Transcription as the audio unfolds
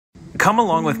Come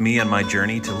along with me on my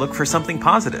journey to look for something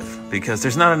positive, because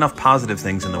there's not enough positive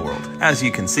things in the world. As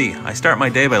you can see, I start my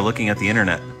day by looking at the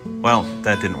internet. Well,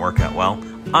 that didn't work out well.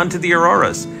 On to the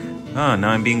auroras. Oh, now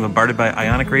I'm being bombarded by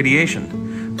ionic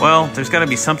radiation. Well, there's got to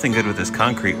be something good with this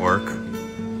concrete work.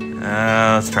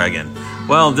 Let's try again.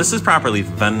 Well, this is properly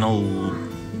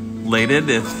ventilated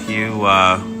if you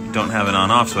don't have an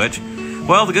on-off switch.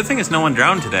 Well, the good thing is no one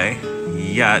drowned today.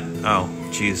 Yet. Oh,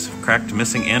 geez. Cracked,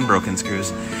 missing, and broken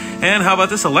screws. And how about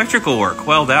this electrical work?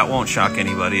 Well, that won't shock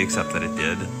anybody except that it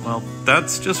did. Well,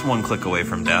 that's just one click away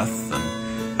from death.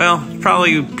 And, well,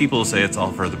 probably people will say it's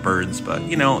all for the birds, but,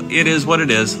 you know, it is what it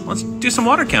is. Let's do some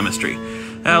water chemistry.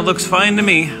 Looks fine to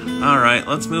me. All right,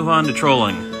 let's move on to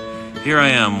trolling. Here I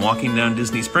am, walking down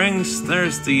Disney Springs.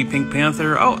 There's the Pink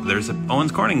Panther. Oh, there's a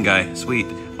Owens Corning guy. Sweet.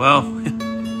 Well,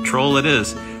 troll it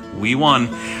is. We won.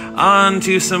 On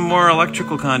to some more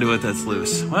electrical conduit that's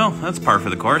loose. Well, that's par for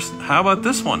the course. How about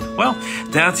this one? Well,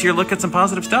 that's your look at some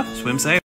positive stuff. Swim safe.